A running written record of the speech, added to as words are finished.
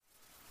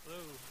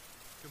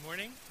Good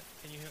morning.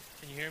 Can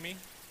you hear me?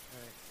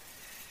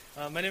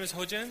 All right. My name is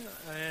Hojin,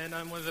 and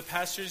I'm one of the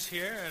pastors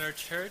here at our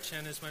church,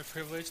 and it's my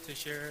privilege to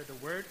share the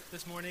word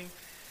this morning.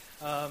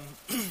 A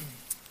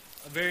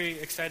very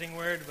exciting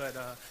word, but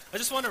I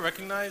just want to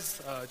recognize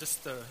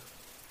just the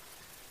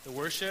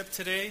worship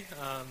today.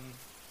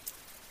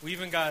 We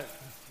even got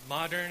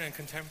modern and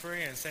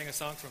contemporary and sang a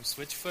song from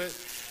Switchfoot.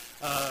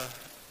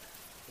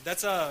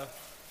 That's a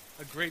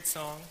great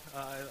song.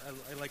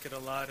 I like it a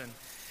lot,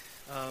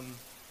 and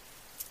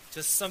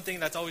just something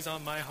that's always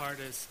on my heart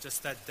is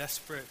just that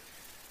desperate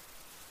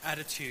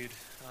attitude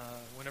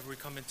whenever we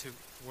come into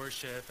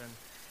worship,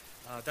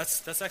 and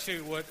that's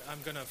actually what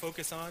I'm going to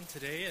focus on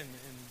today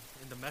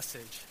in the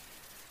message.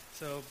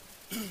 So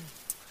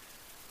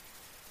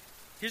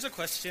here's a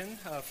question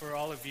for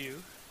all of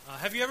you.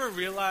 Have you ever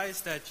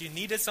realized that you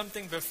needed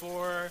something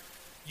before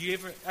you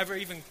ever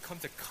even come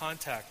to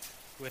contact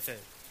with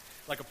it?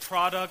 Like a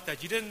product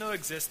that you didn't know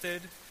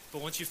existed,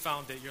 but once you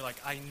found it, you're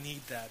like, I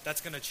need that.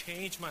 That's going to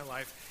change my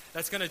life.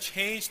 That's going to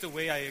change the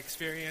way I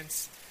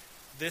experience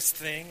this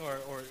thing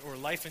or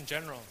life in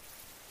general.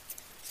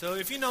 So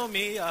if you know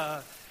me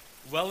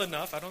well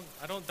enough,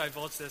 I don't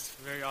divulge this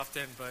very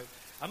often, but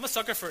I'm a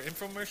sucker for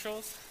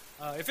infomercials.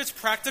 If it's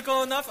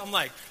practical enough, I'm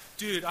like,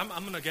 dude, I'm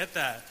going to get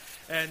that.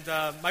 And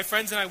my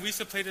friends and I, we used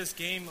to play this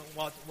game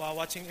while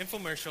watching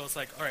infomercials.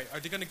 Like, all right, are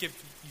they going to give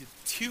you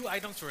 2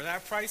 items for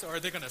that price, or are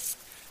they going to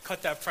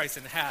cut that price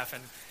in half?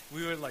 And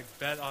we would like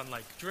bet on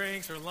like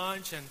drinks or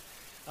lunch. And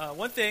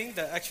one thing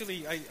that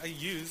actually I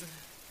use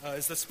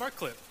is the Smart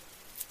Clip.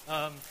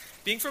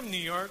 Being from New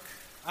York,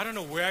 I don't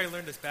know where I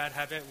learned this bad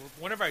habit.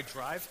 Whenever I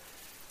drive,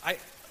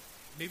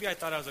 maybe I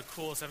thought I was a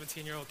cool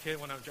 17-year-old kid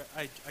when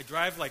I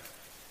drive like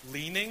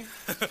leaning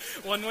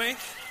one way.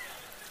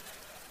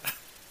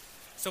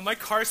 So my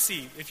car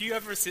seat, if you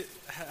ever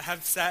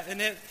have sat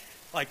in it,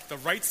 like the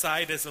right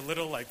side is a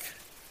little like,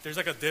 there's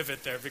like a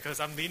divot there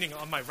because I'm leaning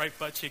on my right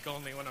butt cheek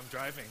only when I'm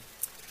driving.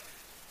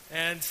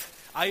 And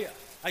I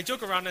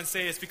joke around and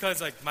say it's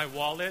because like my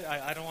wallet,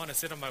 I don't want to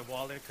sit on my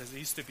wallet because it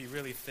used to be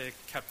really thick,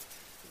 kept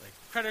like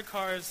credit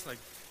cards, like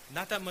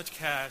not that much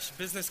cash,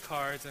 business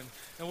cards,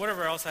 and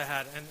whatever else I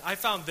had. And I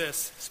found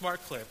this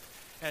Smart Clip,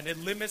 and it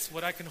limits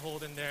what I can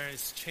hold in there.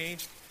 It's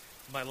changed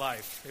my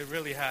life. It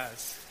really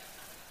has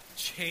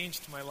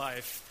changed my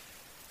life.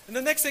 And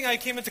the next thing I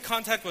came into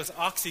contact was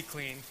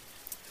OxyClean.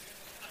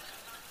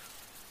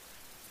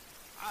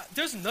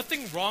 There's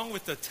nothing wrong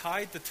with the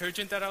Tide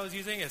detergent that I was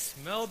using. It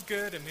smelled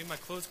good. It made my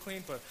clothes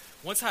clean. But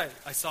once I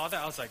saw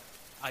that, I was like,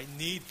 I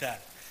need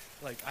that.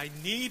 Like, I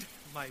need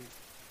my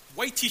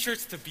white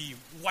t-shirts to be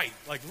white,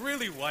 like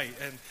really white.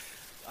 And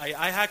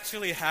I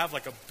actually have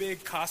like a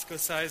big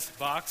Costco-sized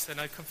box. And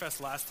I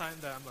confessed last time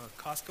that I'm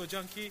a Costco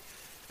junkie.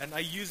 And I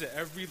use it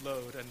every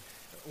load. And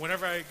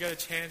whenever I get a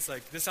chance,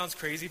 like, this sounds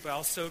crazy, but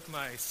I'll soak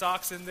my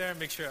socks in there,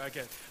 make sure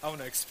I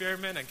want to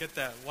experiment and get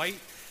that white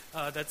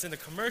that's in the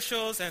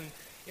commercials. And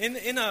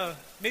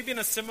maybe in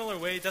a similar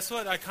way, that's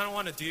what I kind of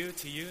want to do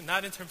to you,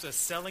 not in terms of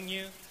selling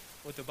you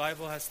what the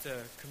Bible has to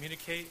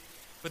communicate,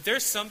 but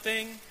there's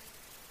something,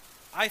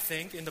 I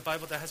think, in the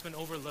Bible that has been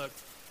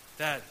overlooked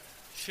that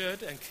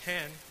should and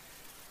can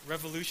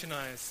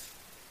revolutionize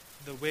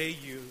the way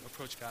you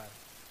approach God.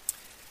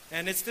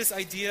 And it's this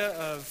idea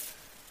of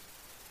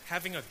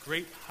having a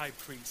great high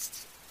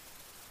priest.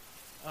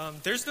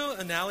 There's no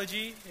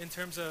analogy in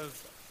terms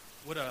of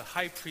what a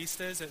high priest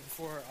is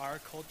for our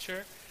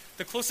culture.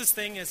 The closest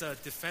thing is a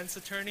defense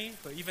attorney,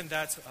 but even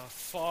that's a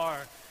far,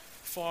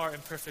 far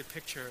imperfect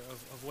picture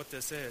of what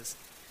this is.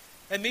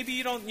 And maybe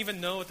you don't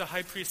even know what the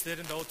high priest did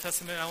in the Old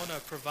Testament. I want to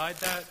provide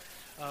that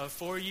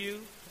for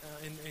you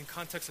in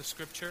context of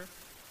Scripture.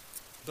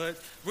 But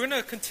we're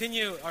going to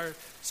continue our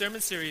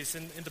sermon series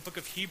in the book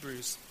of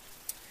Hebrews.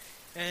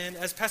 And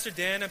as Pastor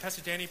Dan and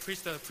Pastor Danny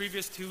preached the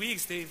previous 2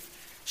 weeks, they've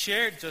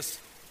shared just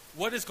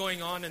what is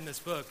going on in this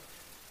book.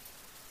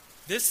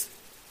 This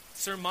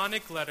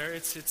sermonic letter,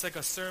 it's like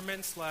a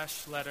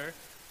sermon/letter,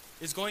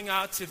 is going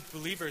out to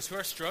believers who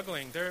are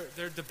struggling.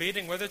 They're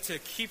debating whether to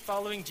keep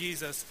following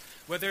Jesus,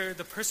 whether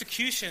the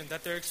persecution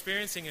that they're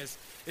experiencing is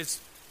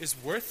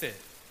worth it.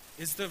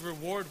 Is the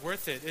reward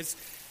worth it?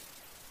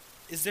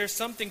 Is there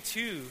something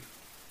to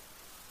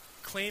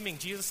claiming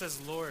Jesus as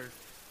Lord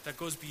that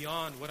goes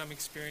beyond what I'm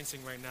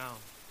experiencing right now?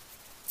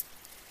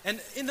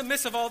 And in the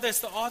midst of all this,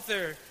 the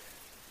author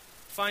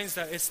finds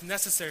that it's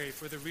necessary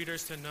for the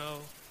readers to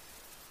know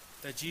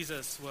that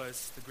Jesus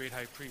was the great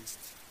high priest.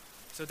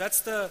 So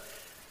that's the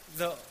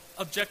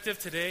objective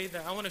today,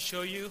 that I want to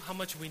show you how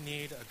much we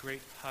need a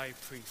great high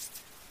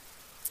priest.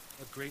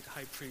 A great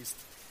high priest.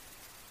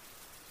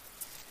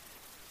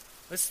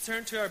 Let's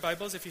turn to our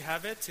Bibles, if you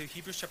have it, to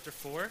Hebrews chapter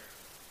 4.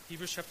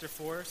 Hebrews chapter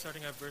 4,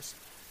 starting at verse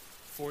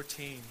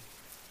 14.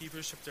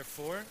 Hebrews chapter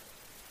 4,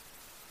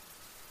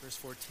 verse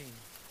 14.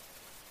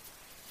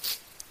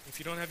 If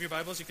you don't have your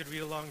Bibles, you could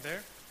read along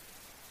there.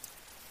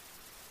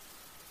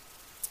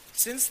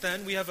 Since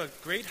then, we have a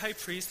great high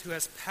priest who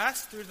has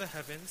passed through the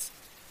heavens,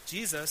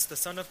 Jesus, the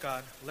Son of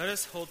God. Let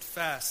us hold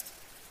fast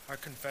our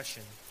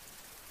confession.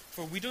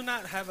 For we do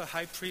not have a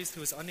high priest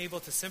who is unable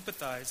to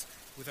sympathize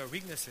with our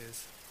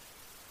weaknesses,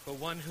 but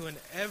one who in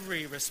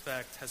every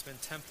respect has been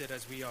tempted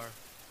as we are,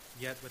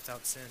 yet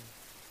without sin.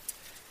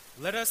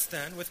 Let us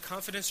then, with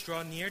confidence,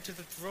 draw near to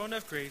the throne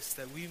of grace,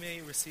 that we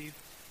may receive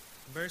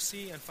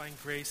mercy and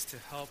find grace to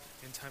help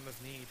in time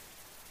of need.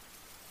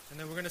 And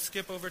then we're going to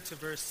skip over to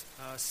verse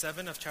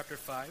 7 of chapter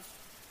 5.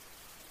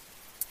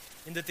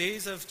 In the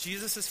days of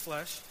Jesus'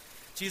 flesh,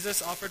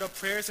 Jesus offered up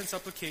prayers and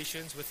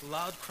supplications with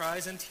loud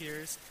cries and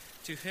tears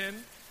to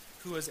him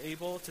who was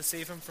able to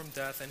save him from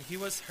death, and he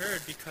was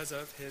heard because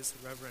of his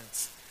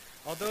reverence.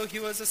 Although he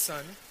was a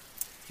son,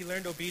 he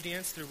learned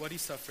obedience through what he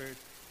suffered,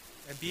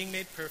 and being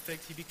made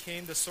perfect, he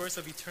became the source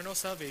of eternal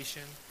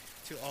salvation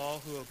to all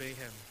who obey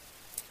him,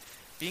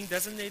 being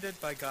designated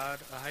by God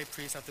a high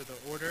priest after the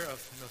order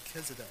of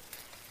Melchizedek.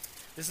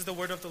 This is the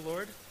word of the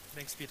Lord.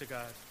 Thanks be to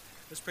God.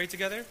 Let's pray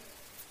together.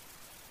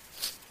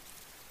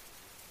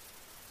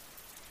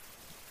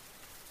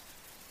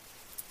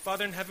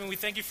 Father in heaven, we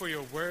thank you for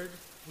your word.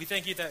 We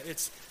thank you that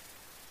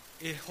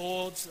it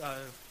holds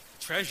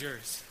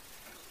treasures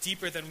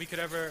deeper than we could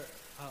ever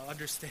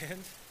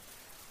understand.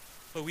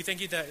 But we thank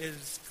you that it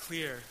is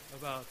clear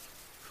about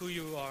who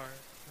you are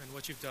and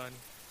what you've done.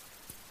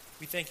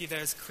 We thank you that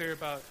it's clear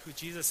about who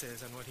Jesus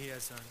is and what he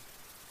has done.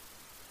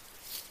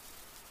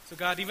 So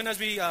God, even as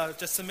we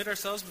just submit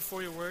ourselves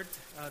before your word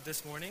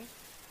this morning,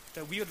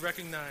 that we would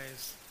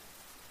recognize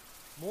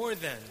more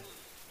than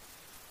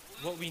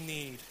what we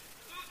need,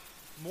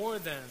 more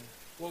than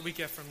what we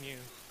get from you,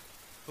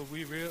 but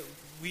we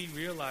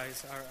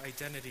realize our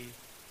identity.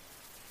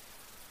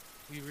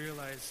 We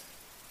realize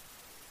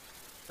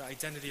the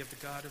identity of the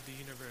God of the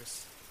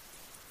universe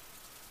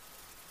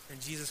and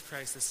Jesus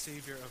Christ, the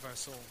Savior of our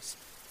souls.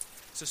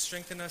 So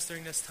strengthen us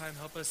during this time.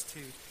 Help us to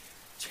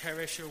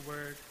cherish your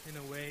word in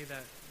a way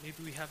that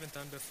maybe we haven't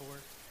done before.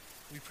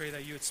 We pray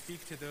that you would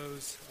speak to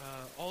those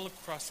all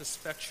across the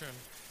spectrum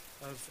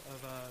of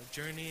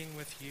journeying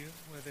with you,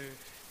 whether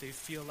they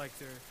feel like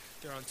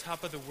they're on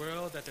top of the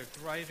world, that they're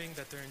thriving,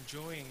 that they're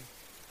enjoying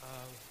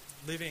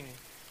living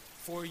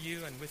for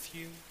you and with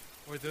you,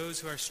 or those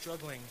who are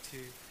struggling to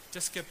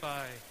just get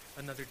by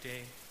another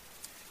day.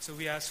 So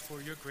we ask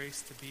for your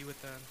grace to be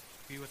with them,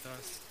 be with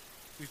us.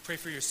 We pray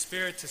for your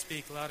Spirit to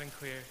speak loud and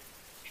clear,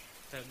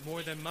 that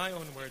more than my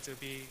own words, it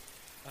will be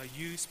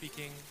you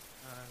speaking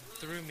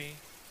through me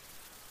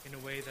in a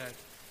way that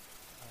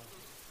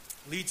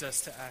leads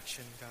us to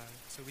action, God.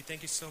 So we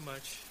thank you so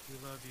much. We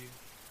love you.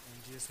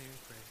 In Jesus' name we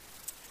pray.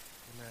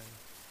 Amen.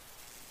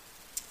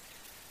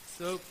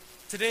 So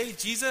today,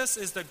 Jesus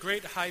is the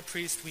great high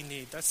priest we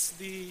need. That's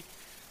the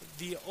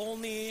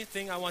only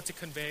thing I want to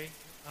convey,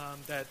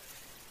 that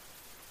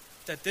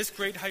this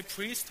great high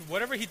priest,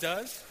 whatever he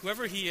does,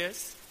 whoever he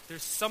is,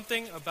 there's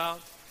something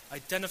about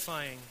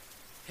identifying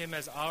him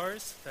as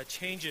ours that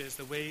changes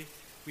the way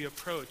we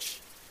approach,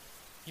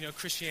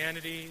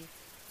 Christianity,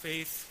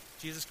 faith,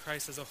 Jesus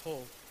Christ as a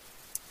whole.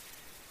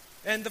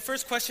 And the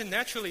first question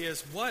naturally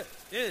is, what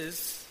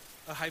is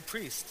a high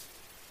priest?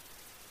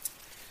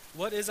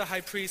 What is a high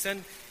priest?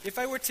 And if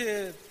I were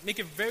to make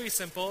it very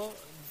simple,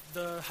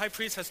 the high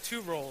priest has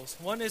two roles.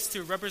 One is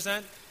to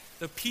represent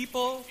the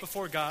people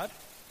before God,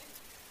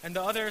 and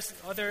the other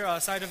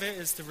side of it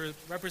is to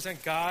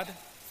represent God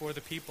for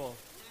the people.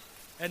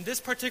 And this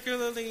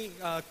particularly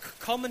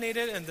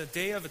culminated in the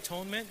Day of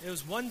Atonement. It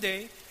was one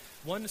day,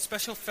 one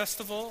special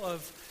festival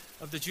of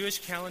the Jewish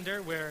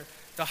calendar where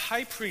the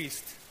high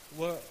priest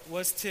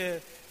was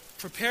to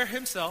prepare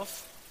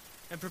himself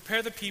and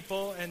prepare the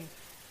people and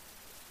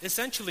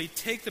essentially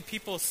take the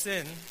people's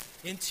sin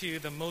into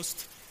the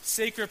most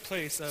sacred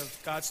place of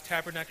God's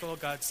tabernacle,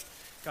 God's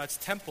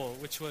temple,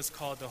 which was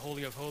called the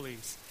Holy of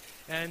Holies.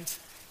 And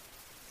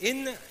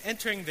in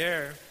entering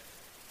there,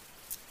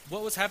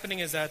 what was happening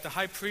is that the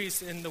high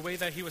priest, in the way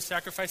that he was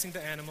sacrificing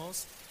the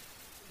animals,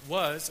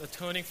 was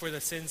atoning for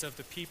the sins of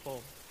the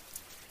people.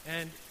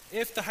 And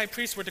if the high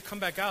priest were to come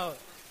back out,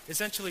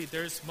 essentially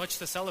there's much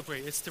to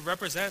celebrate. It's to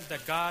represent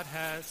that God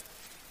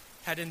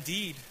had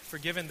indeed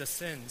forgiven the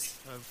sins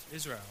of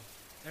Israel,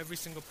 every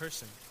single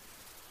person.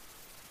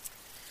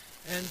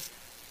 And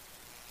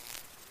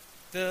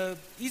the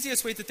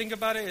easiest way to think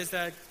about it is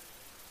that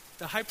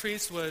the high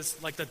priest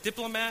was like the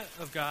diplomat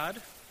of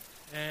God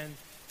and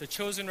the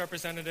chosen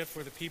representative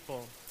for the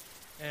people.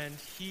 And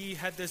he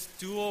had this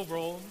dual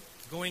role,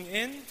 going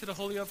into the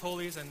Holy of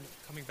Holies and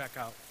coming back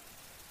out.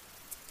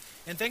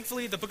 And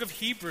thankfully, the book of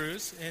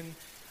Hebrews, in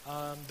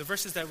the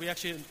verses that we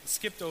actually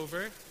skipped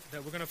over,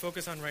 that we're going to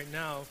focus on right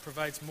now,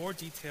 provides more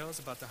details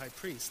about the high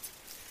priest.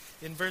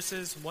 In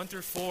verses 1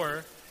 through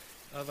 4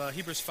 of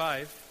Hebrews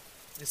 5,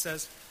 it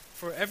says,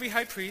 "For every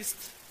high priest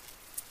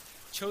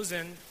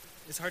chosen,"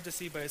 it's hard to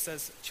see, but it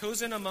says,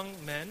 "chosen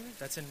among men,"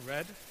 that's in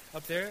red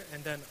up there,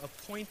 and then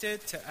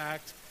 "appointed to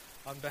act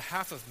on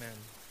behalf of men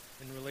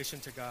in relation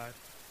to God,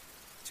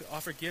 to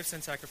offer gifts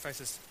and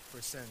sacrifices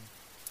for sin."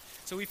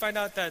 So we find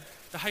out that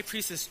the high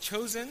priest is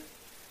chosen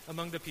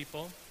among the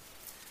people.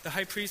 The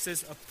high priest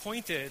is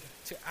appointed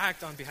to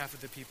act on behalf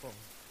of the people.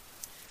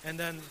 And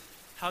then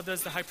how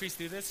does the high priest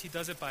do this? He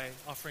does it by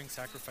offering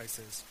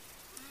sacrifices.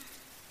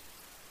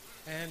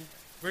 And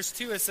verse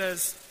 2, it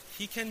says,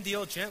 he can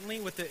deal gently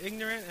with the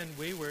ignorant and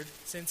wayward,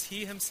 since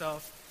he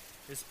himself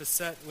is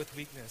beset with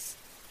weakness.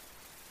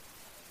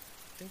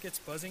 I think it's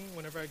buzzing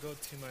whenever I go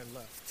to my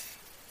left.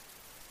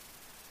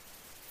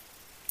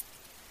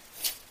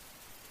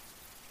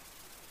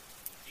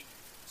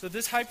 So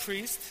this high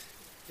priest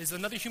is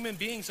another human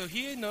being, so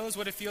he knows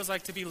what it feels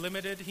like to be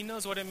limited. He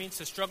knows what it means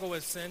to struggle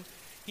with sin.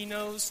 He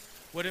knows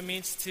what it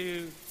means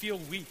to feel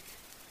weak.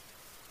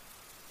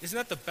 Isn't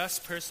that the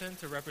best person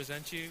to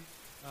represent you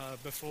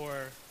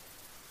before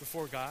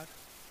God?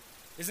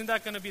 Isn't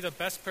that going to be the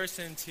best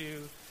person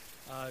to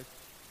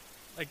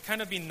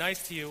kind of be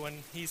nice to you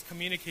when he's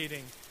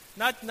communicating?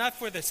 Not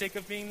for the sake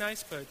of being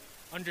nice, but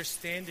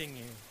understanding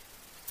you.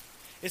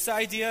 It's the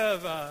idea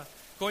of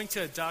going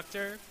to a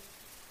doctor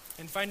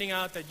and finding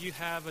out that you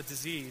have a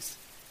disease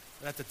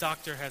that the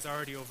doctor has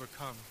already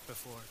overcome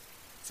before.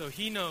 So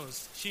he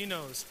knows, she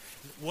knows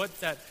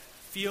what that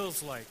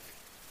feels like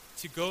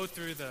to go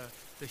through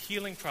the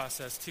healing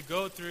process, to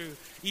go through,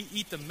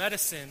 eat the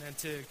medicine, and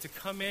to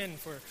come in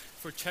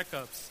for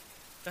checkups.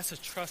 That's a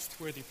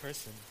trustworthy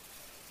person.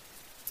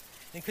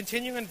 And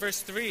continuing in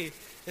verse 3,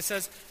 it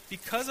says,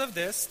 because of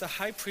this, the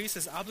high priest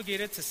is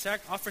obligated to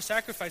offer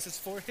sacrifices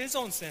for his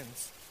own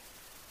sins,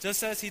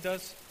 just as he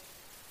does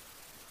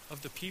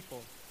of the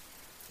people.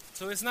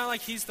 So it's not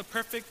like he's the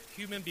perfect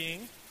human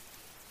being,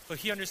 but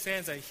he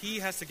understands that he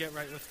has to get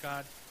right with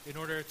God in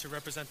order to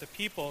represent the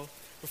people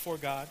before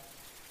God.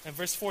 And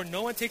verse 4,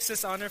 no one takes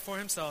this honor for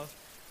himself,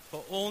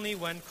 but only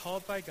when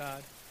called by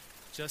God,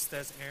 just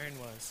as Aaron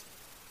was.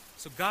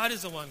 So God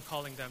is the one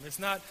calling them. It's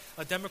not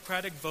a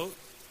democratic vote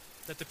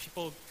that the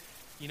people,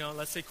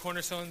 let's say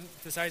Cornerstone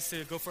decides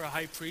to go for a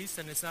high priest,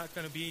 and it's not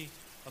going to be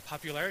a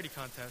popularity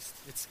contest.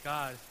 It's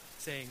God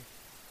saying,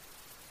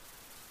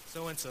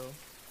 so-and-so,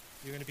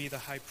 you're going to be the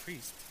high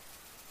priest.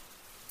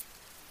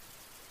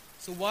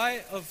 So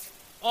why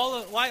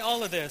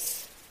all of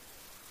this?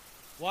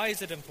 Why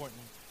is it important?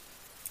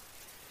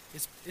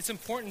 It's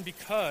important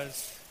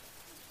because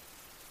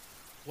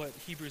what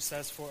Hebrews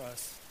says for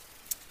us.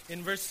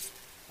 In verse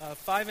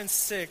 5 and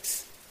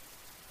 6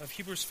 of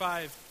Hebrews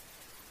 5,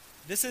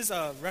 this is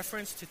a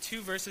reference to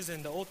two verses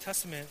in the Old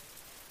Testament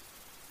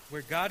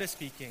where God is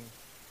speaking.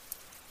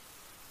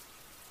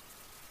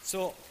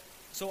 So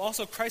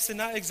also Christ did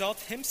not exalt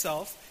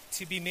himself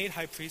to be made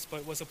high priest,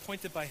 but was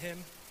appointed by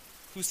him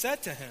who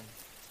said to him,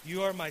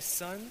 you are my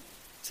son,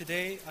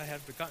 today I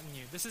have begotten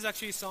you. This is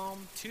actually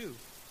Psalm 2.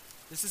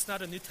 This is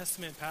not a New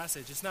Testament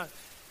passage. It's not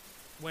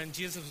when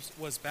Jesus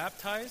was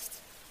baptized.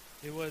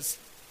 It was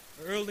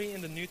early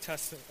in the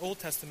Old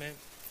Testament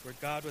where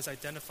God was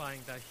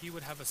identifying that he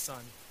would have a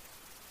son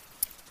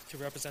to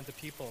represent the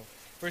people.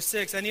 Verse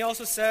 6, and he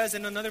also says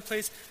in another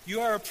place, you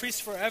are a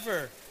priest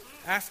forever,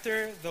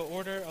 after the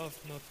order of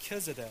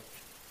Melchizedek.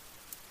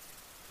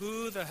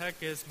 Who the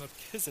heck is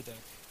Melchizedek?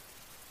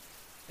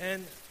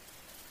 And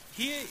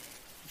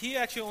he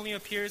actually only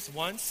appears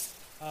once,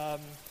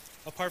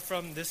 apart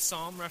from this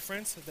psalm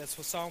reference.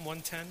 That's Psalm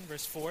 110,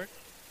 verse 4.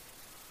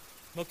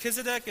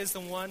 Melchizedek is the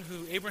one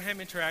who Abraham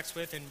interacts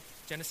with in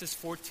Genesis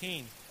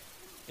 14.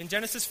 In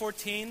Genesis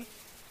 14,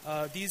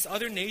 these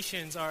other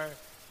nations are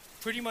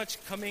pretty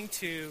much coming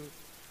to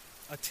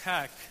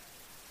attack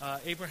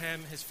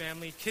Abraham, his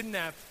family,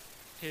 kidnap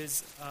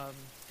his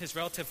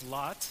relative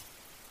Lot,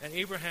 and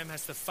Abraham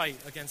has to fight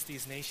against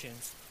these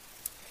nations.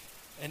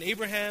 And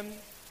Abraham,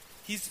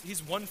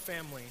 he's one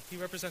family. He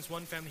represents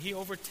one family. He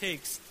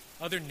overtakes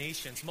other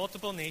nations,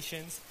 multiple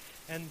nations.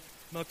 And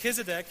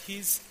Melchizedek,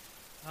 he's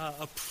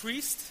a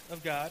priest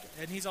of God,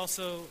 and he's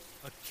also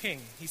a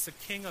king. He's the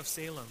king of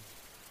Salem.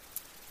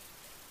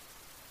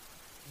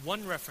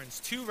 One reference,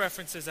 two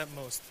references at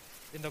most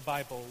in the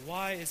Bible.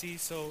 Why is he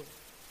so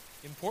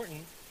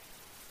important?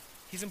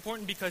 He's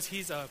important because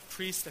he's a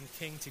priest and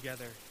king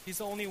together. He's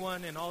the only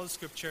one in all of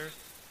Scripture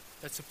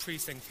that's a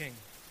priest and king.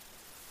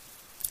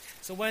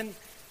 So when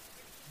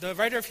the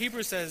writer of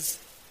Hebrews says,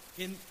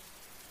 in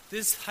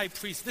this high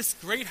priest, this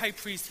great high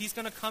priest, he's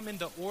going to come in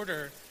the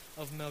order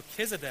of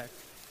Melchizedek,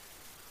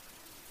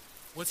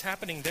 what's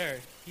happening there?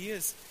 He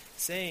is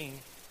saying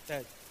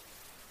that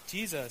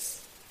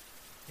Jesus,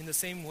 in the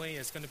same way,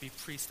 is going to be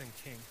priest and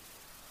king.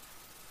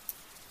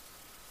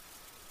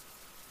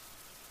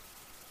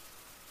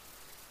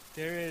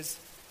 There is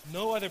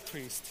no other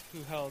priest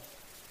who held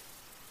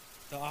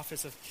the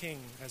office of king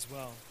as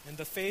well. In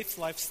the Faith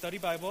Life Study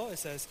Bible, it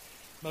says,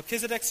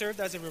 Melchizedek served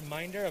as a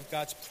reminder of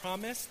God's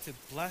promise to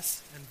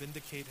bless and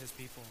vindicate his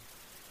people.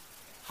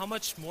 How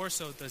much more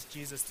so does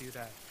Jesus do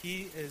that?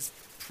 He is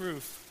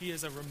proof. He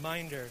is a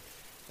reminder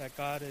that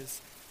God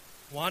is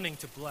wanting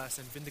to bless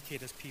and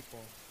vindicate his people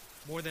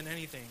more than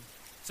anything.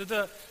 So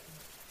the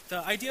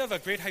idea of a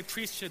great high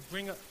priest should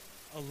bring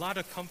a lot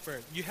of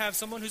comfort. You have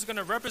someone who's going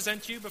to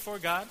represent you before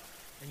God,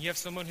 and you have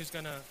someone who's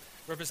going to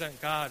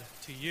represent God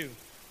to you.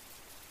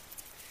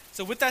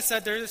 So with that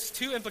said, there's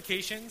two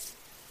implications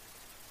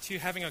to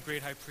having a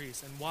great high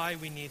priest and why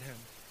we need him.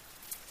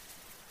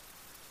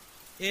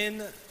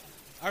 In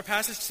our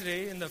passage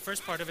today, in the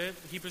first part of it,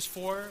 Hebrews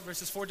 4,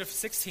 verses 4 to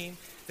 16,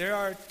 there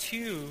are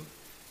two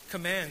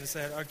commands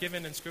that are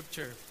given in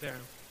Scripture there.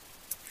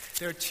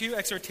 There are two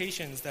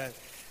exhortations that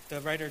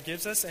the writer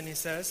gives us, and he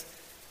says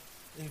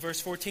in verse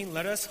 14,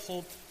 let us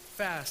hold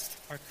fast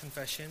our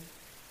confession.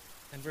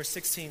 And verse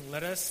 16,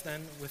 let us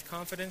then with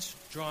confidence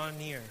draw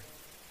near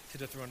to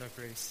the throne of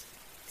grace.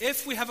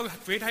 If we have a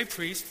great high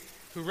priest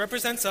who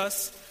represents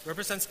us,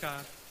 represents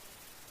God,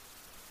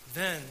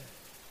 then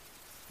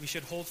we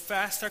should hold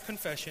fast our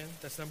confession,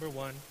 that's number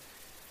one,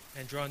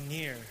 and draw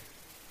near,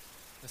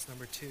 that's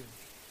number two.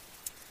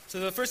 So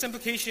the first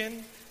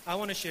implication I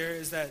want to share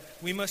is that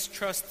we must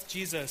trust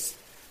Jesus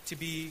to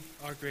be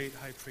our great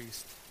high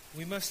priest.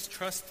 We must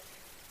trust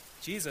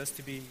Jesus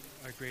to be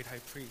our great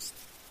high priest.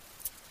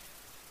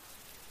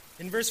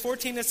 In verse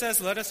 14 it says,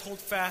 let us hold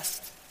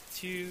fast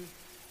to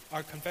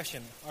our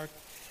confession.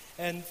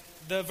 And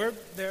the verb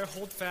there,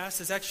 hold fast,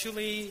 is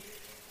actually,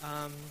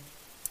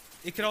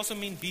 it could also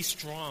mean be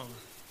strong.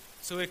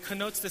 So it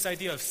connotes this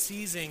idea of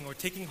seizing or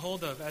taking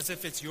hold of as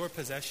if it's your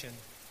possession.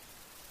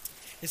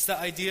 It's the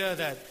idea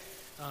that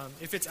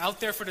if it's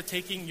out there for the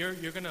taking, you're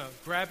going to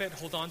grab it,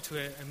 hold on to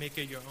it, and make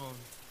it your own.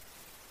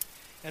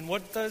 And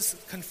what does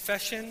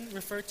confession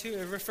refer to?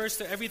 It refers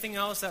to everything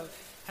else that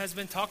has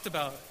been talked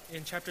about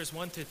in chapters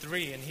 1 to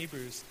 3 in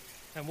Hebrews.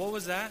 And what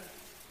was that?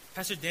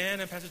 Pastor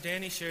Dan and Pastor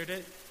Danny shared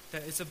it,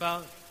 that it's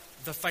about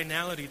the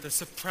finality, the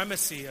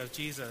supremacy of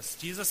Jesus.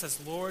 Jesus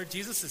as Lord.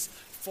 Jesus is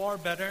far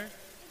better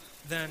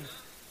than,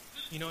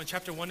 in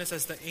chapter 1 it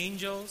says the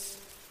angels.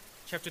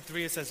 Chapter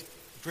 3 it says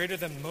greater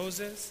than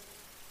Moses.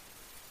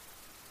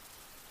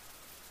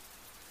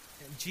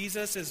 And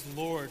Jesus is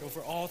Lord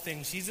over all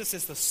things. Jesus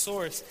is the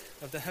source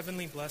of the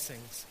heavenly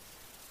blessings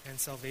and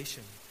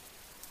salvation.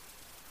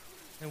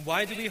 And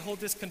why do we hold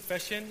this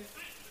confession?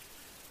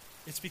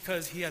 It's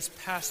because he has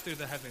passed through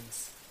the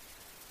heavens.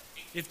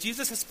 If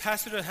Jesus has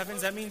passed through the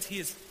heavens, that means he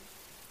is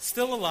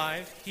still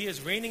alive. He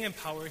is reigning in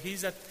power.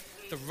 He's at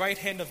the right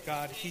hand of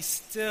God. He's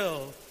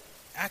still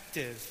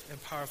active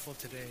and powerful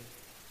today.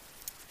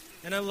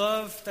 And I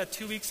love that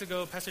 2 weeks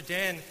ago, Pastor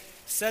Dan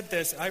said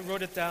this. I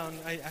wrote it down,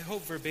 I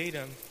hope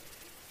verbatim.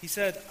 He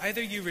said,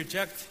 either you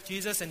reject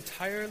Jesus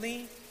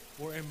entirely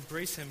or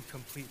embrace him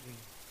completely.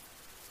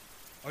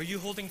 Are you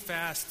holding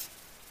fast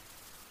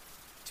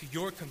to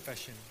your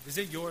confession? Is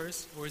it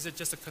yours, or is it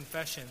just a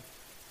confession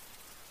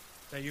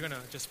that you're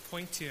going to just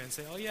point to and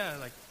say, oh yeah,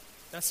 like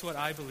that's what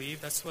I believe,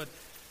 that's what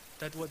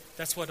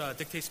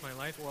dictates my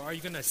life? Or are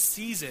you going to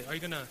seize it? Are you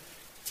going to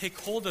take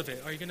hold of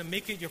it? Are you going to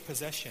make it your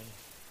possession?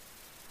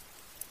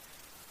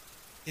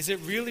 Is it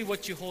really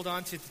what you hold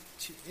on to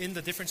in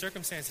the different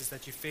circumstances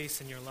that you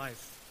face in your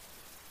life?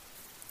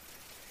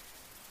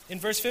 In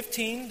verse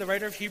 15, the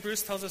writer of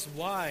Hebrews tells us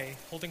why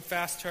holding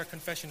fast to our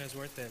confession is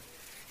worth it.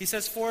 He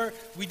says, for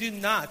we do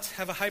not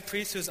have a high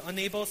priest who is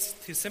unable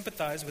to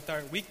sympathize with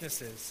our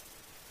weaknesses.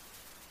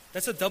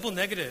 That's a double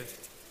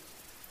negative.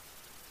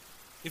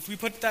 If we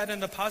put that in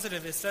the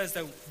positive, it says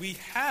that we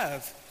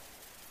have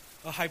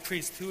a high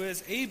priest who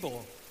is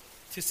able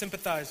to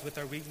sympathize with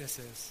our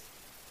weaknesses,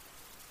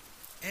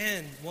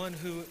 and one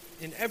who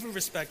in every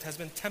respect has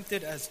been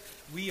tempted as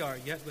we are,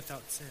 yet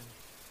without sin.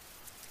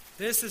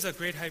 This is a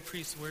great high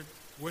priest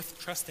worth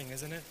trusting,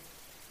 isn't it?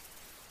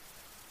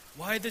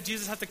 Why did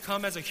Jesus have to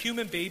come as a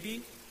human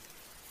baby?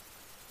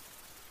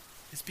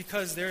 It's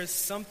because there is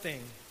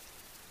something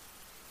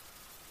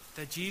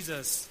that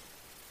Jesus,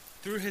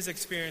 through his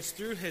experience,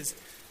 through his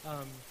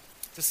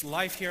this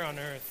life here on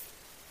earth,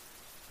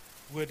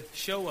 would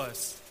show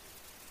us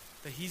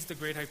that he's the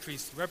great high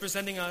priest,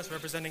 representing us,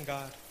 representing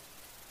God.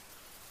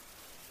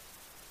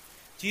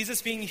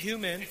 Jesus being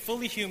human,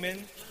 fully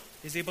human,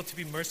 is able to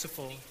be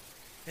merciful.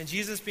 And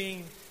Jesus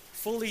being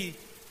fully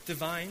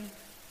divine,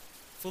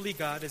 fully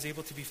God, is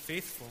able to be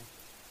faithful.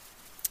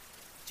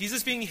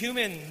 Jesus being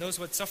human knows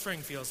what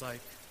suffering feels like.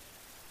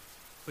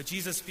 But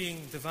Jesus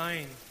being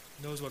divine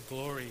knows what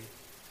glory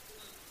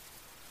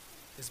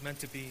is meant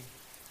to be.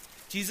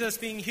 Jesus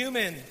being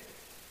human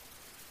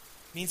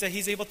means that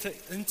he's able to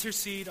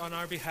intercede on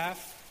our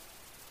behalf,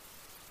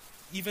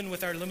 even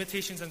with our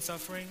limitations and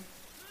suffering.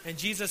 And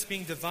Jesus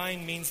being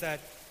divine means that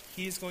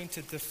he is going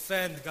to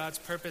defend God's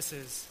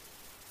purposes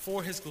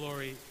for his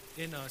glory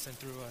in us and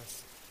through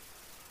us.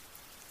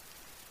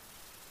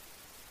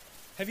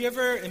 Have you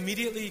ever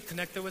immediately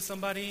connected with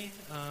somebody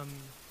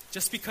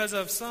just because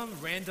of some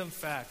random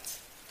fact,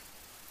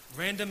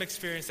 random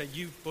experience that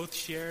you both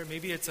share?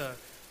 Maybe it's a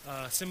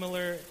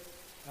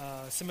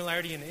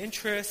similarity in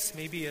interests.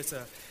 Maybe it's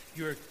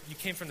you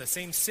came from the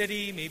same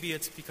city. Maybe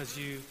it's because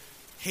you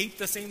hate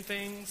the same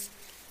things.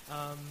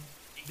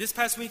 This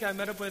past week, I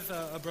met up with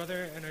a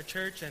brother in our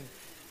church, and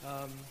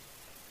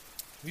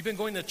we've been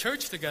going to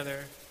church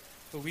together,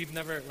 but we've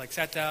never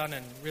sat down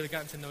and really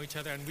gotten to know each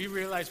other. And we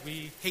realized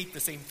we hate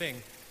the same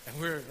thing, and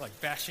we're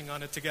bashing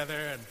on it together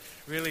and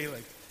really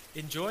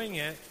enjoying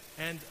it.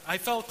 And I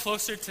felt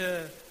closer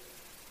to,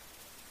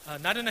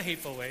 not in a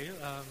hateful way.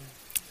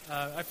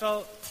 I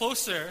felt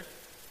closer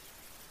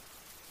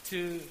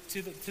to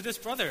this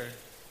brother,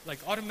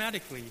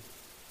 automatically.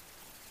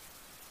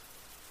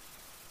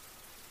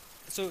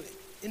 So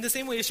in the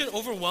same way, it should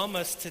overwhelm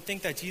us to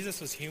think that Jesus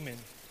was human.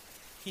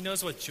 He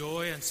knows what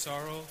joy and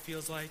sorrow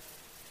feels like.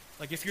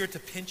 Like if you were to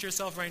pinch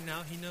yourself right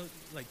now, he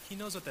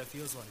knows what that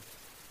feels like.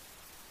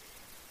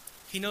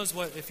 He knows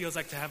what it feels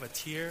like to have a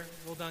tear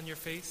roll down your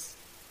face.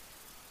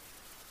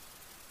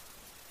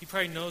 He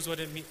probably knows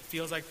what it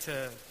feels like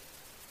to,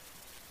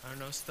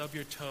 stub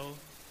your toe,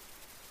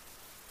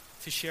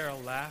 to share a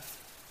laugh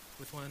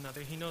with one another.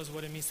 He knows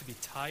what it means to be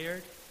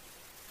tired.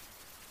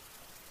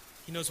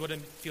 He knows what it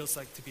feels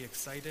like to be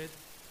excited.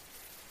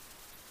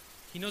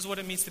 He knows what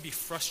it means to be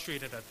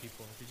frustrated at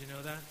people. Did you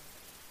know that?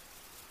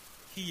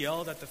 He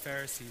yelled at the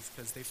Pharisees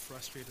because they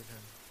frustrated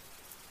him.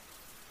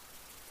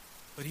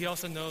 But he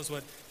also knows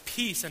what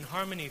peace and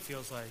harmony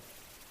feels like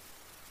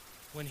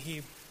when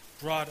he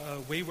brought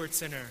a wayward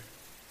sinner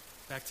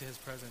back to his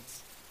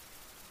presence.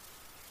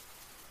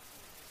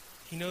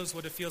 He knows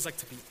what it feels like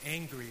to be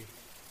angry,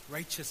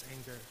 righteous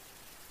anger.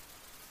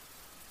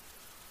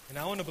 And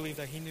I want to believe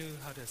that he knew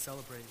how to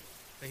celebrate,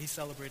 that he's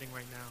celebrating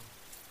right now.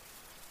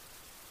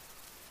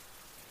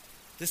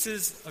 This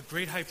is a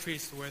great high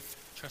priest worth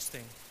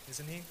trusting,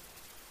 isn't he?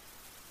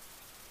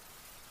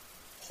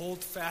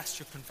 Hold fast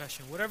your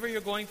confession. Whatever you're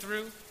going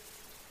through,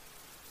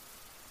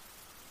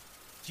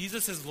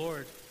 Jesus is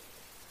Lord.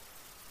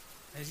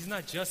 And he's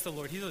not just the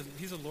Lord.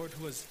 He's a Lord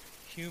who was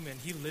human.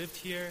 He lived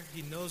here.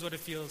 He knows what it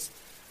feels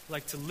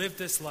like to live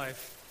this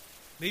life.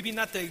 Maybe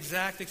not the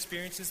exact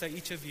experiences that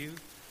each of you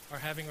are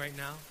having right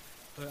now,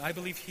 but I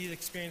believe he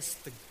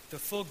experienced the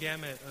full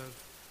gamut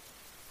of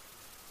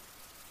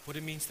what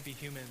it means to be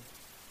human.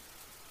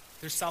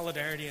 There's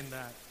solidarity in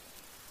that.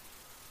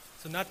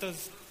 So not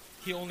does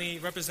he only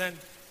represent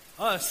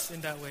us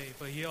in that way,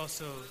 but he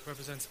also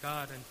represents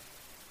God,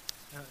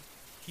 and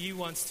he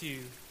wants to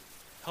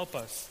help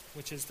us,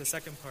 which is the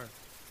second part.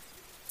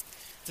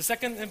 The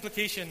second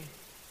implication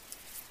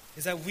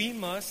is that we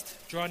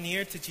must draw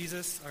near to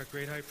Jesus, our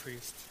great high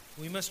priest.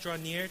 We must draw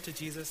near to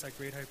Jesus, our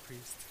great high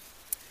priest.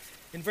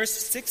 In verse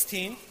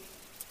 16,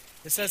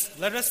 it says,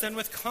 "Let us then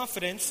with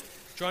confidence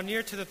draw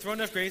near to the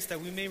throne of grace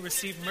that we may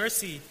receive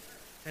mercy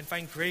and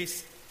find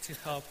grace to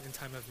help in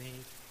time of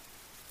need."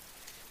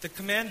 The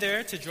command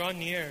there to draw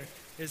near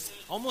is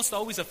almost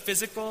always a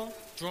physical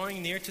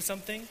drawing near to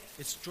something.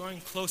 It's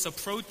drawing close,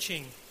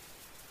 approaching,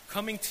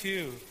 coming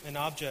to an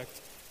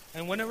object.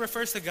 And when it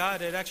refers to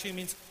God, it actually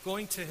means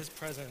going to his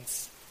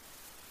presence.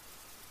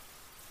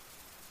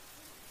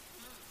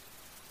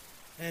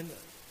 And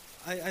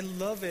I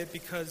love it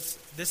because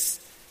this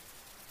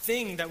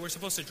thing that we're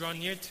supposed to draw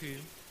near to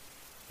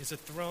is a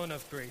throne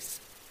of grace.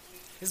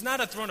 It's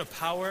not a throne of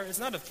power. It's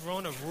not a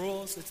throne of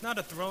rules. It's not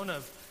a throne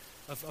of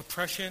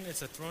oppression.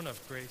 It's a throne of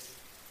grace.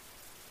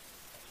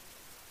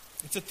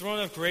 It's a throne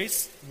of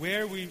grace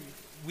where we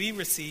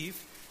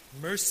receive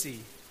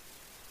mercy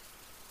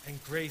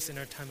and grace in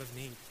our time of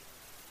need.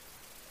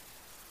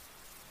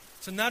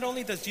 So not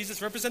only does Jesus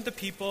represent the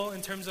people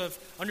in terms of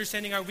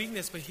understanding our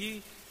weakness, but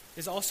he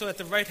is also at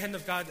the right hand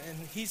of God,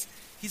 and he's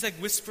like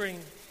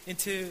whispering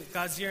into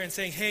God's ear and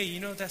saying, "Hey,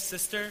 you know that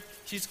sister?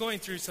 She's going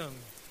through some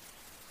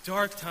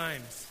dark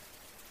times.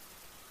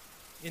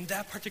 In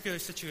that particular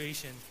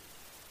situation,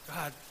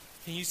 God,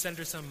 can you send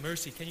her some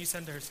mercy? Can you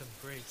send her some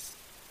grace?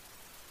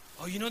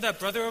 Oh, you know that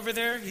brother over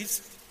there? He's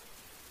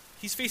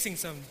facing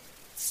some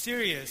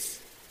serious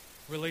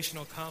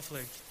relational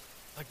conflict.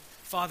 Like,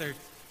 Father,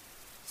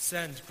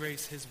 send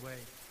grace his way.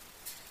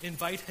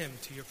 Invite him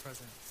to your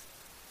presence."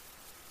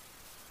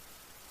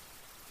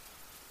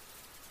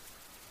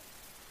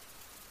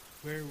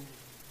 Where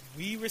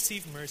we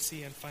receive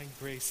mercy and find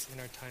grace in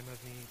our time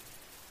of need.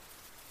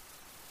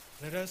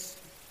 Let us,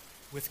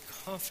 with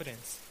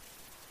confidence,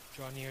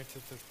 draw near to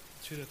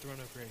the throne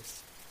of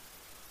grace.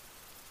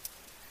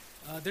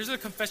 There's a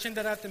confession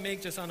that I have to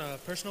make just on a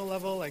personal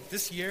level. Like,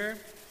 this year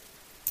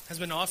has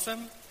been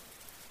awesome.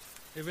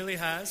 It really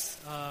has.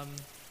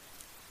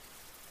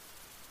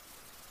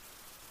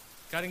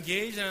 Got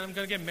engaged and I'm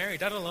going to get married.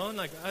 That alone,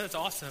 that's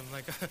awesome.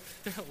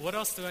 What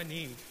else do I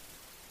need?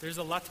 There's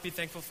a lot to be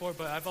thankful for,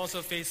 but I've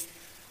also faced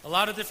a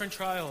lot of different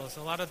trials,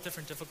 a lot of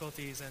different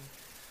difficulties.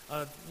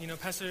 And,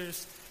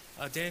 Pastors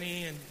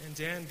Danny and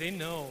Dan, they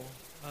know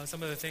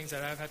some of the things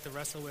that I've had to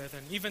wrestle with,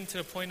 and even to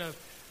the point of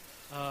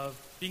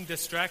being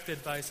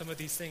distracted by some of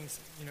these things,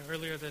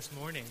 earlier this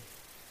morning.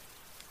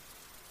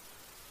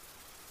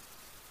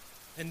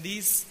 And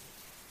these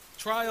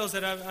trials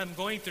that I'm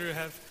going through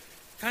have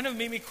kind of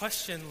made me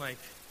question,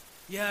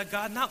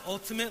 God, not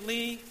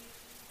ultimately,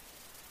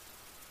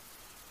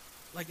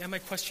 am I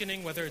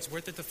questioning whether it's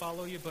worth it to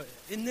follow you? But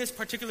in this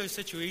particular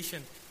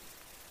situation,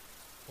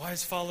 why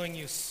is following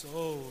you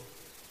so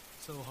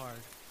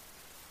hard?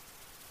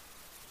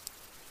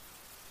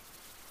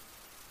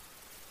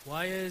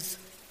 Why is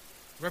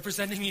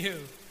representing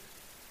you,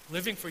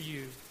 living for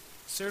you,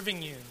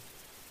 serving you,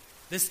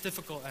 this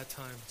difficult at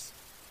times?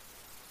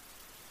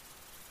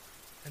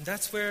 And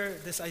that's where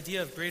this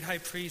idea of great high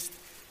priest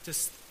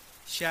just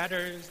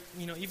shatters,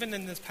 even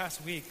in this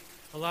past week,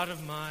 a lot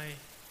of my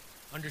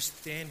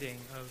understanding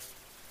of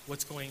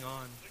what's going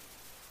on.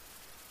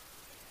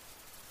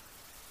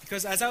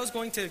 Because as I was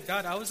going to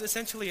God, I was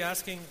essentially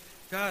asking,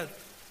 God,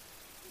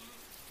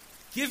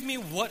 give me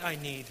what I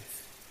need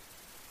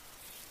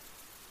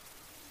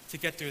to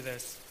get through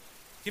this.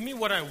 Give me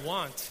what I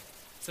want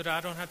so that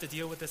I don't have to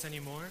deal with this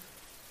anymore.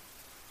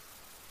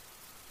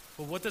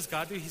 But what does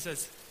God do? He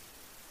says,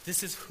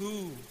 this is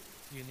who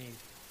you need.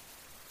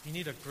 You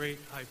need a great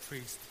high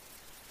priest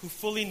who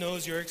fully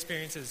knows your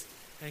experiences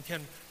and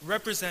can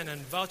represent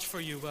and vouch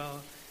for you well,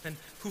 and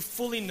who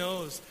fully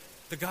knows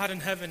the God in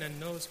heaven and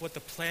knows what the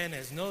plan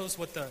is, knows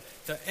what the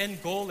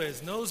end goal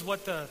is, knows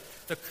what the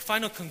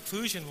final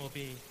conclusion will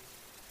be.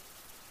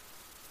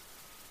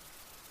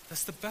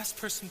 That's the best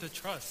person to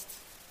trust.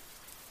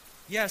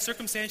 Yeah,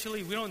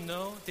 circumstantially, we don't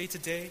know day to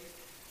day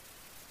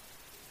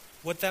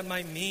what that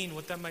might mean,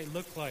 what that might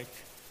look like.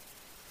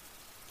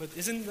 But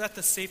isn't that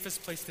the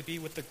safest place to be,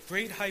 with the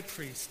great high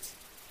priest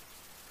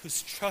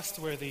who's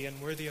trustworthy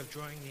and worthy of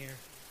drawing near?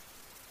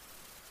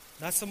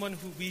 Not someone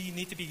who we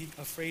need to be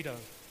afraid of.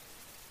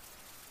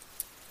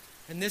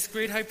 And this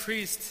great high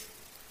priest,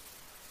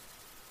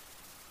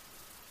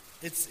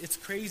 it's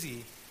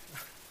crazy.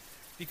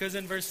 Because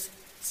in verse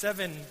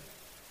 7,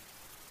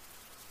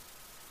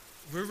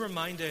 we're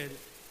reminded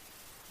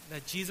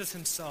that Jesus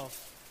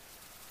himself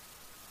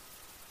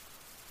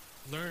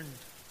learned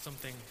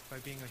something by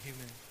being a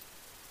human.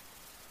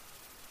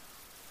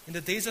 In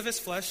the days of his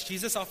flesh,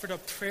 Jesus offered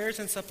up prayers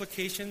and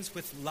supplications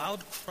with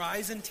loud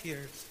cries and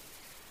tears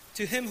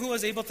to him who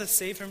was able to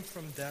save him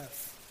from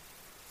death.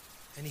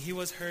 And he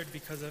was heard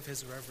because of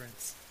his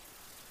reverence.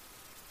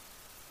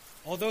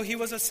 Although he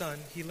was a son,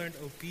 he learned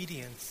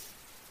obedience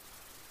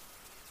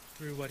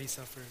through what he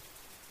suffered.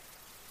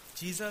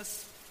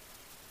 Jesus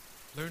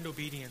learned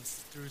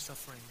obedience through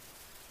suffering.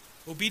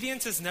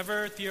 Obedience is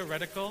never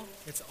theoretical,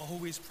 it's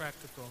always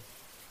practical.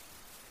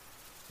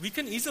 We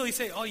can easily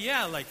say, oh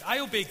yeah, like I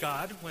obey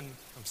God when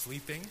I'm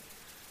sleeping.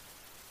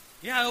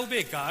 Yeah, I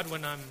obey God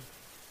when I'm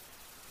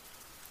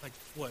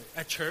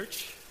at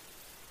church.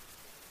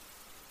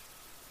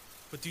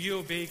 But do you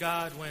obey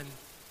God when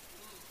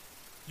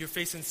you're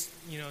facing,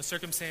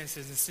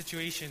 circumstances and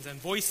situations and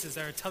voices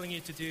that are telling you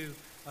to do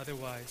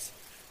otherwise,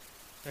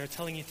 that are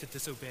telling you to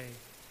disobey?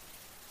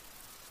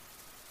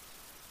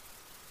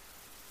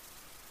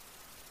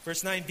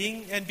 Verse 9,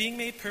 being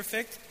made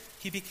perfect,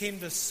 he became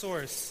the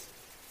source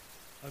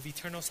of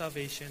eternal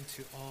salvation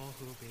to all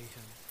who obey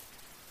him,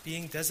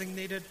 being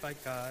designated by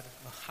God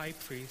a high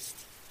priest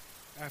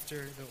after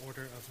the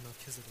order of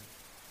Melchizedek.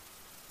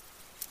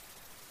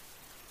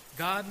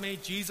 God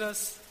made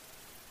Jesus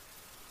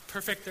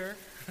perfecter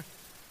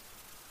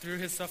through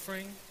his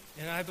suffering,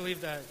 and I believe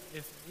that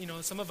if,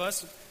 some of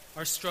us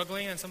are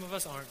struggling and some of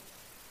us aren't,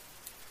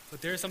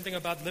 but there is something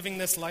about living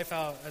this life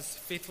out as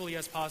faithfully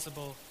as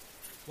possible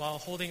while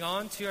holding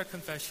on to our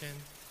confession,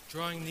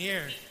 drawing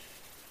near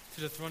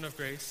to the throne of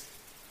grace,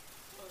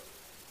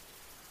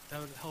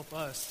 that would help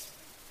us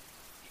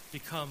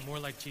become more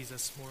like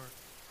Jesus, more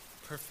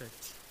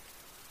perfect,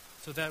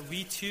 so that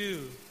we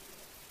too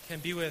can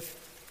be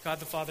with God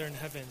the Father in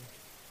heaven.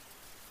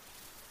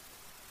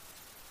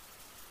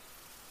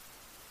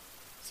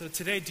 So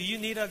today, do you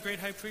need a great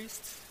high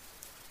priest?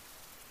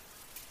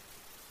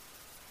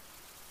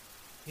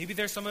 Maybe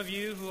there's some of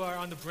you who are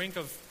on the brink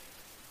of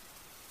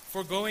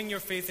foregoing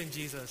your faith in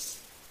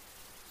Jesus.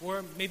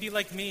 Or maybe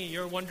like me,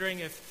 you're wondering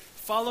if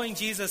following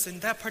Jesus in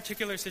that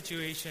particular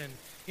situation,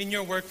 in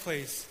your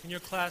workplace, in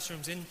your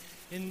classrooms,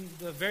 in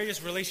the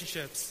various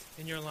relationships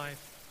in your life,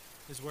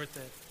 is worth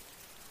it.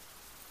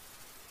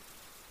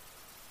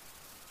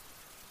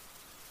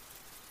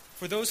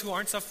 For those who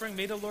aren't suffering,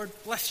 may the Lord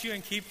bless you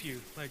and keep you.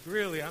 Like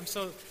really, I'm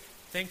so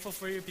thankful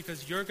for you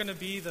because you're going to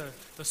be the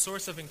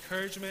source of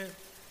encouragement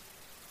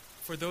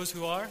for those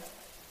who are.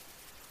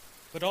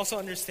 But also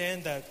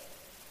understand that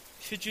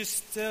should you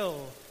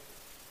still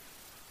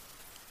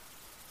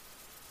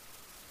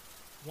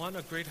want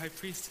a great high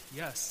priest?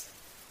 Yes.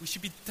 We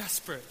should be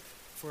desperate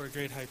for a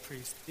great high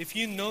priest. If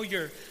you know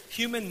your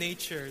human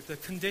nature, the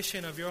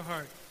condition of your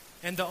heart,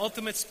 and the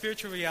ultimate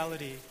spiritual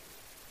reality,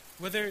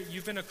 whether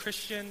you've been a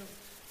Christian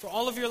for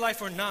all of your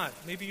life or not,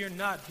 maybe you're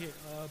not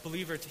a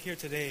believer here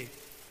today,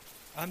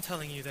 I'm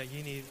telling you that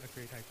you need a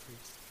great high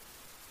priest.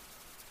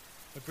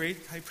 A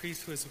great high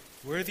priest who is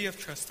worthy of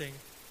trusting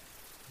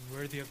and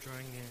worthy of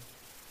drawing near.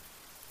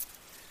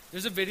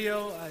 There's a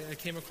video I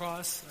came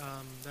across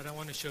that I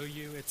want to show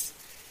you. It's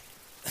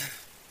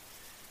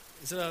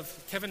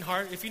of Kevin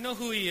Hart. If you know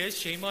who he is,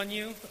 shame on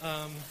you.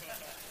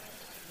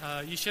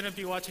 You shouldn't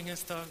be watching his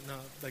stuff. No,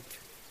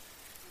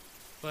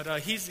 but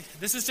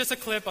this is just a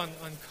clip on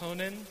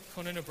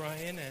Conan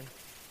O'Brien, and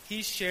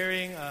he's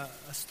sharing a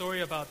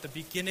story about the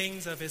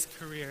beginnings of his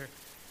career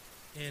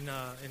in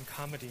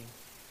comedy.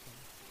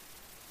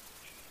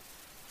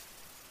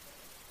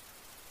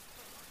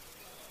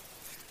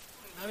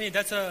 I mean,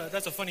 that's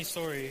a funny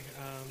story,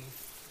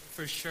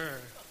 for sure.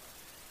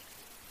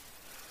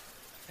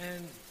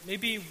 And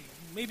maybe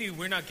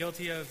we're not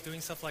guilty of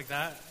doing stuff like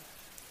that,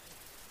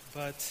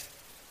 but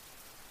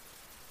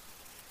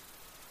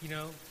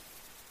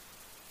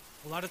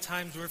a lot of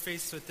times we're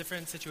faced with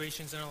different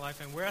situations in our life,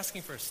 and we're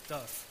asking for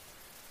stuff.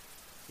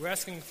 We're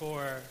asking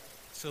for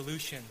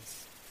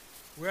solutions.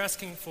 We're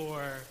asking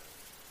for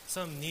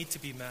some need to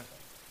be met.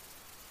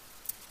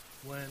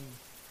 When,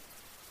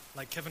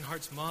 like Kevin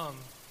Hart's mom,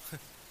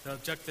 the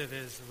objective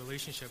is a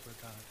relationship with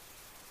God.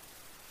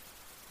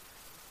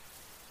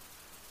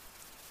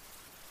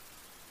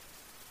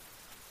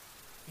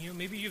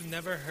 Maybe you've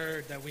never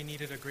heard that we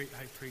needed a great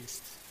high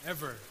priest,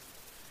 ever.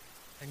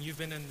 And you've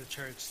been in the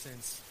church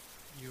since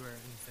you were an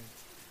infant.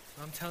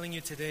 I'm telling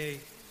you today,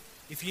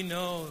 if you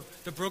know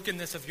the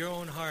brokenness of your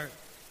own heart,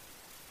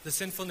 the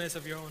sinfulness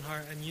of your own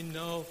heart, and you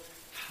know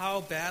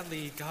how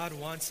badly God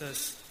wants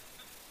us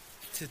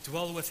to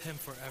dwell with Him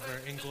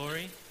forever in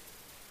glory,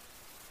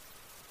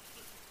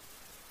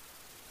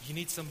 you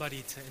need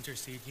somebody to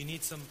intercede. You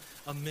need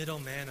a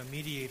middleman, a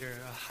mediator,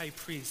 a high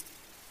priest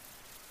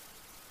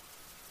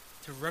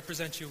to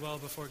represent you well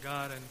before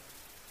God,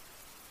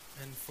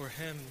 and for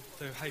Him,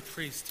 the high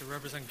priest, to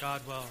represent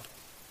God well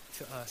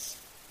to us.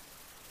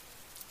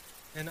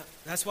 And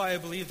that's why I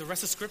believe the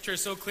rest of Scripture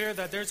is so clear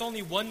that there's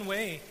only one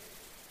way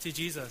to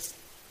Jesus.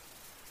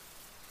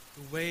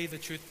 The way, the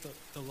truth,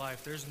 the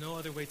life. There's no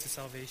other way to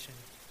salvation.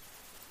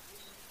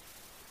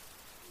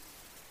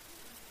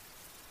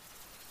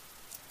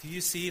 Do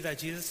you see that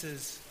Jesus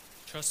is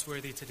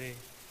trustworthy today?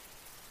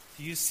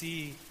 Do you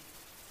see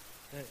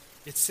that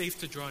it's safe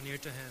to draw near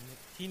to Him?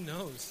 He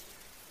knows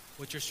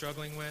what you're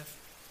struggling with,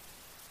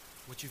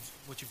 what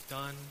you've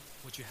done,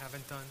 what you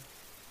haven't done.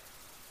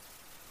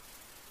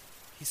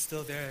 He's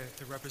still there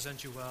to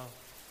represent you well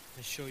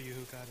and show you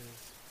who God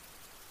is.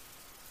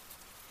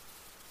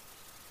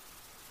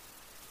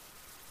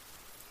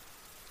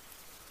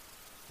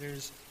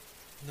 There's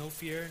no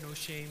fear, no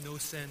shame, no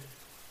sin,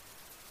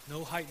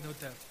 no height, no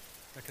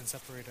depth that can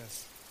separate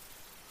us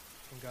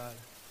from God.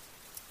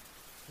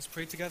 Let's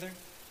pray together.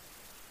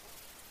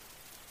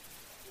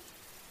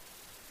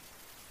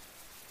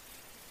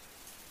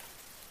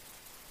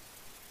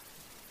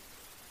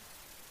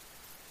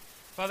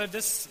 Father,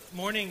 this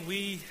morning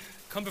we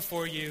come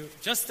before you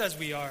just as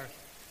we are.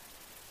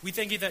 We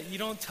thank you that you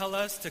don't tell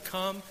us to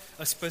come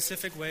a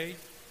specific way,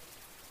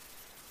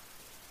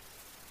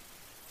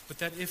 but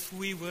that if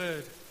we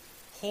would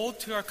hold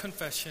to our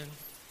confession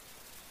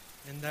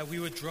and that we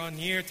would draw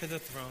near to the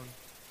throne,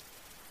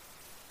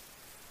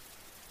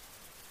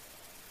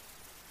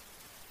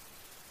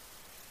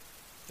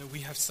 that we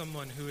have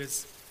someone who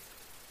is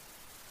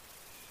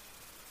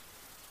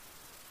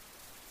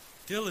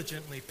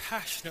diligently,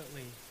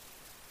 passionately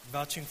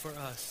vouching for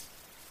us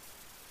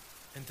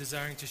and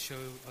desiring to show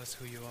us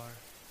who you are.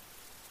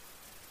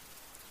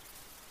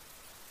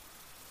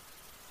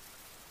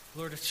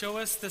 Lord, show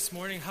us this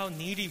morning how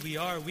needy we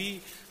are.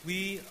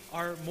 We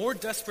are more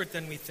desperate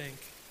than we think.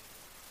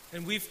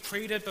 And we've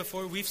prayed it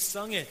before. We've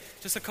sung it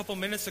just a couple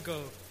minutes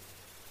ago.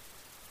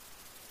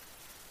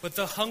 But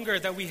the hunger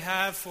that we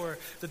have for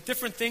the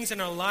different things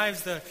in our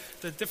lives, the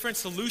different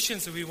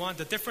solutions that we want,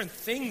 the different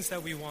things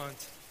that we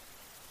want,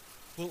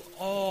 will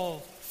all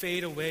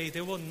fade away.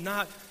 They will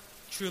not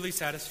truly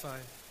satisfy.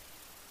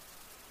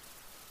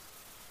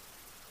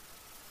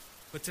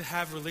 But to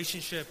have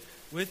relationship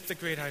with the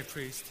great high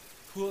priest,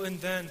 who will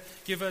then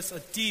give us a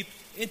deep,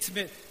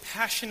 intimate,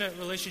 passionate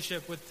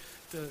relationship with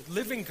the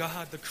living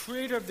God, the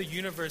creator of the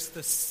universe,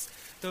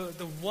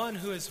 the one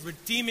who is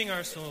redeeming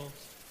our souls.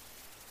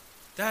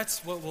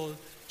 That's what will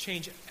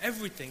change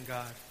everything,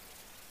 God.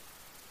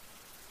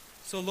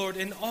 So Lord,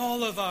 in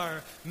all of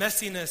our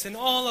messiness, in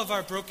all of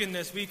our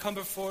brokenness, we come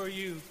before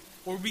you,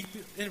 or we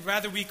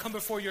come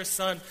before your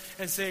Son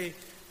and say,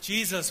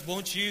 Jesus,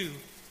 won't you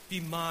be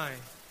my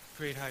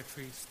great high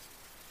priest?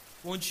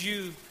 Won't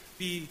you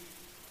be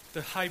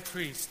the high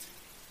priest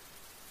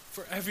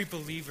for every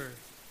believer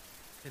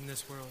in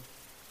this world?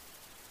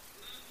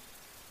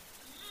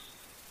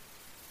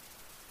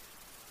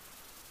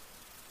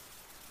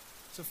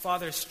 So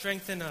Father,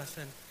 strengthen us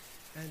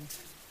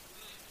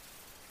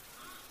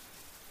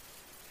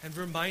and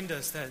remind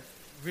us that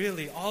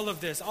really all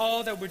of this,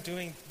 all that we're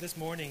doing this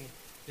morning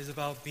is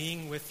about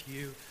being with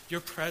you.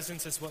 Your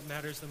presence is what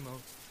matters the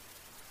most.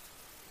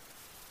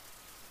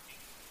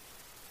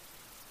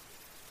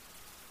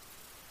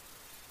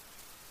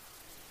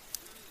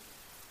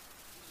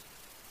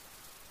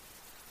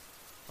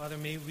 Father,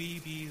 may we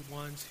be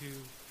ones who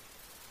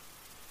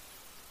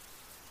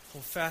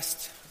hold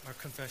fast our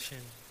confession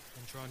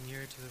and draw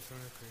near to the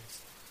throne of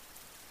grace.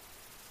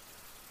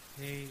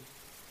 May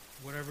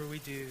whatever we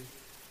do,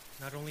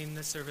 not only in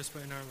this service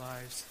but in our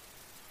lives,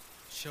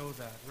 show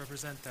that,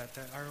 represent that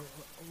our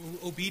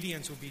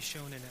obedience will be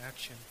shown in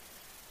action,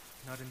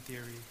 not in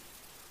theory.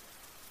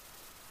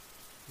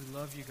 We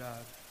love you,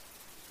 God,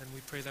 and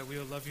we pray that we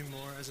will love you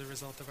more as a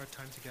result of our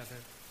time together.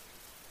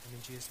 And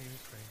in Jesus' name we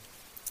pray.